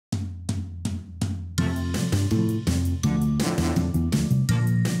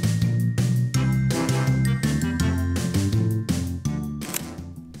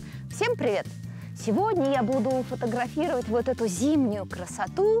привет! Сегодня я буду фотографировать вот эту зимнюю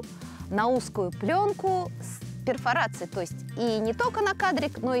красоту на узкую пленку с перфорацией, то есть и не только на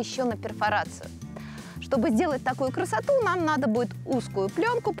кадрик, но еще на перфорацию. Чтобы сделать такую красоту, нам надо будет узкую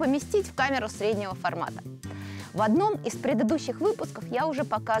пленку поместить в камеру среднего формата. В одном из предыдущих выпусков я уже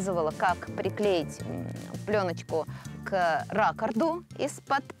показывала, как приклеить пленочку к ракорду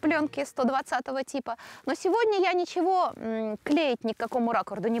из-под пленки 120 типа. Но сегодня я ничего клеить ни к какому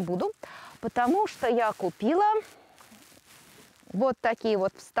ракорду не буду, потому что я купила вот такие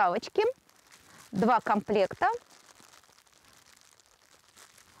вот вставочки, два комплекта.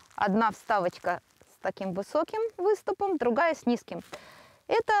 Одна вставочка с таким высоким выступом, другая с низким.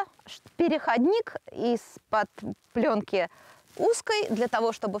 Это переходник из-под пленки узкой для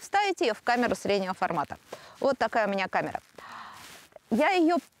того, чтобы вставить ее в камеру среднего формата. Вот такая у меня камера. Я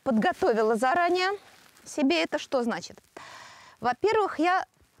ее подготовила заранее себе. Это что значит? Во-первых, я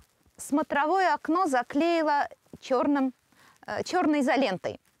смотровое окно заклеила черной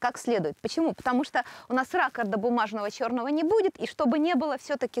изолентой, как следует. Почему? Потому что у нас ракорда бумажного черного не будет, и чтобы не было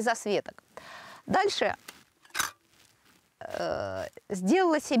все-таки засветок. Дальше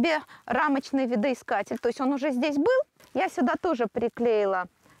сделала себе рамочный видоискатель, то есть он уже здесь был. Я сюда тоже приклеила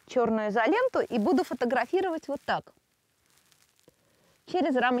черную изоленту и буду фотографировать вот так.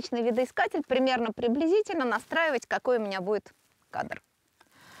 Через рамочный видоискатель примерно приблизительно настраивать, какой у меня будет кадр.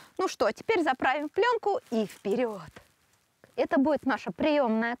 Ну что, теперь заправим пленку и вперед! Это будет наша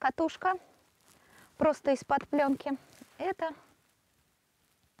приемная катушка, просто из-под пленки. Это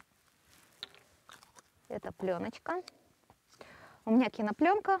пленочка. У меня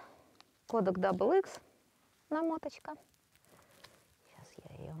кинопленка, кодек XX, намоточка. Сейчас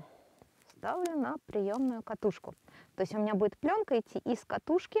я ее ставлю на приемную катушку. То есть у меня будет пленка идти из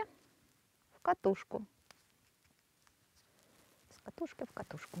катушки в катушку. Из катушки в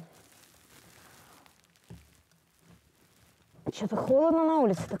катушку. Что-то холодно на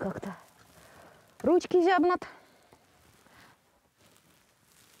улице-то как-то. Ручки зябнут.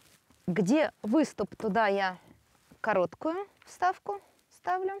 Где выступ, туда я короткую вставку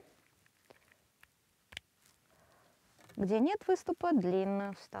ставлю. Где нет выступа,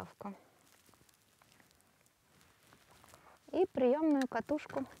 длинную вставку. И приемную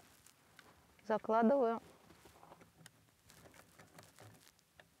катушку закладываю.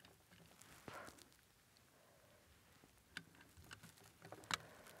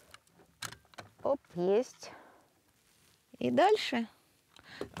 Оп, есть. И дальше,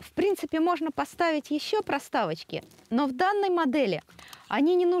 в принципе, можно поставить еще проставочки, но в данной модели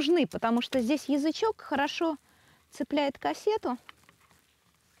они не нужны, потому что здесь язычок хорошо цепляет кассету,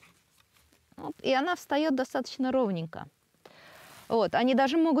 вот, и она встает достаточно ровненько. Вот, они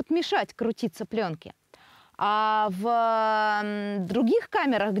даже могут мешать крутиться пленке. А в других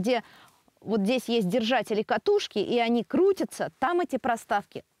камерах, где вот здесь есть держатели катушки, и они крутятся, там эти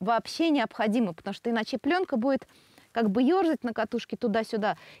проставки вообще необходимы, потому что иначе пленка будет как бы ерзать на катушке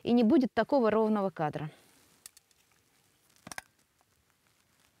туда-сюда, и не будет такого ровного кадра.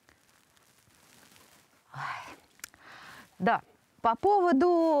 Да, по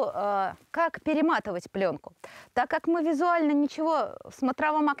поводу, как перематывать пленку. Так как мы визуально ничего в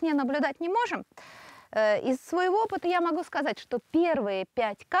смотровом окне наблюдать не можем, из своего опыта я могу сказать, что первые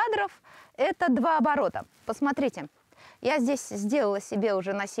 5 кадров – это 2 оборота. Посмотрите, я здесь сделала себе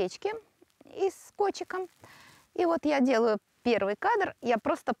уже насечки и с скотчиком. И вот я делаю первый кадр, я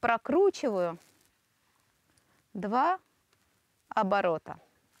просто прокручиваю 2 оборота.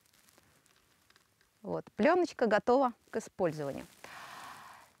 Вот, пленочка готова к использованию.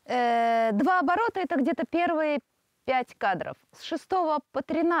 2 оборота – это где-то первые 5 кадров. С 6 по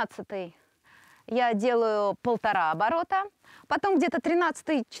 13 я делаю 1,5 оборота. Потом где-то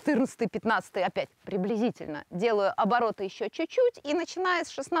 13, 14, 15 опять приблизительно делаю обороты еще чуть-чуть. И начиная с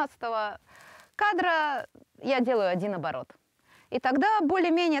 16 кадра я делаю 1 оборот. И тогда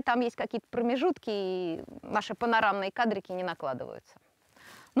более-менее там есть какие-то промежутки, и наши панорамные кадрики не накладываются.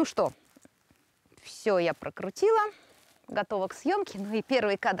 Ну что, все я прокрутила, готова к съемке. Ну и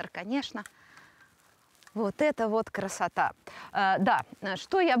первый кадр, конечно. Вот это вот красота. Да,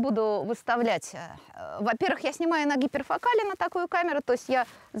 что я буду выставлять? Во-первых, я снимаю на гиперфокале на такую камеру, то есть я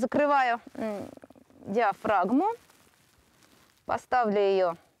закрываю диафрагму, поставлю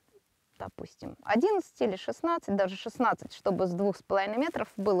ее, допустим, 11 или 16, даже 16, чтобы с 2,5 метров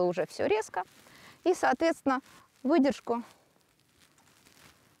было уже все резко. И, соответственно, выдержку,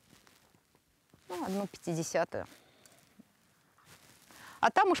 ну, 1/50. А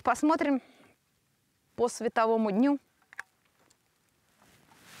там уж посмотрим по световому дню.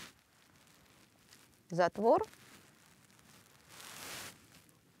 Затвор.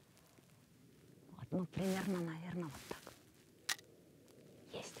 Ну, примерно, наверное, вот так.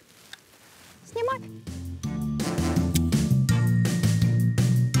 Есть. Снимать.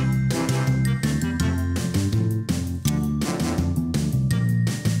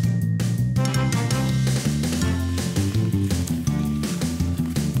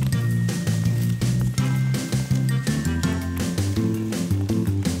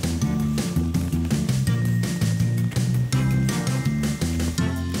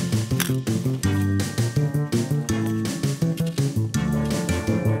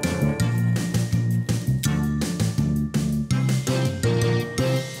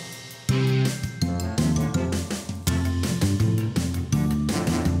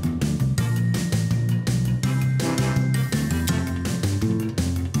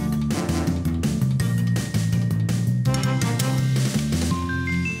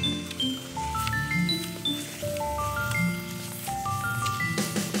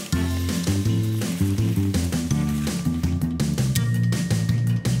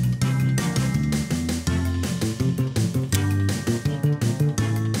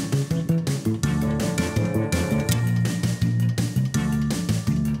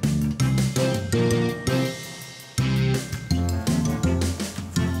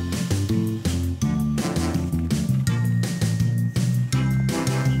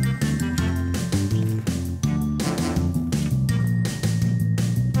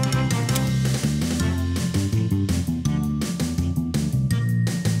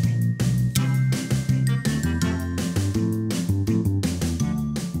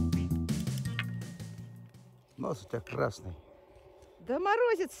 Нос у тебя красный. Да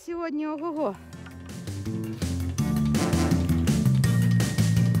морозец сегодня, ого-го.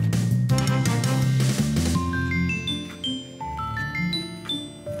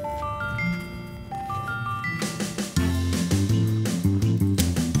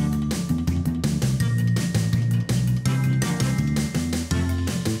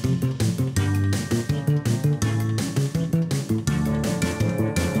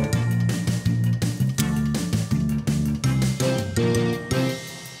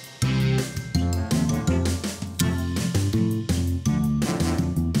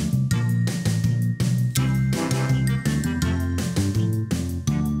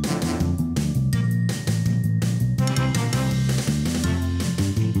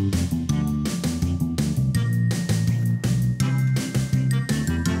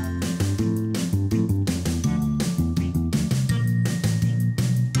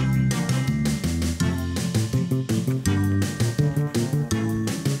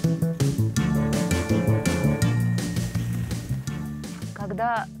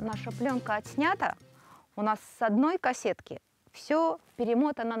 Когда наша пленка отснята, у нас с одной кассетки все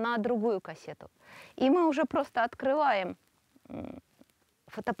перемотано на другую кассету. И мы уже просто открываем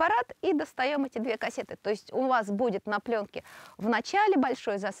фотоаппарат и достаем эти две кассеты. То есть у вас будет на пленке в начале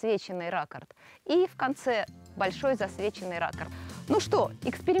большой засвеченный ракурс и в конце большой засвеченный ракурс. Ну что,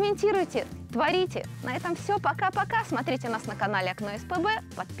 экспериментируйте, творите. На этом все. Пока-пока. Смотрите нас на канале Окно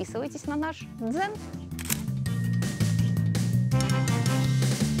СПБ. Подписывайтесь на наш дзен.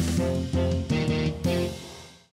 Thank you.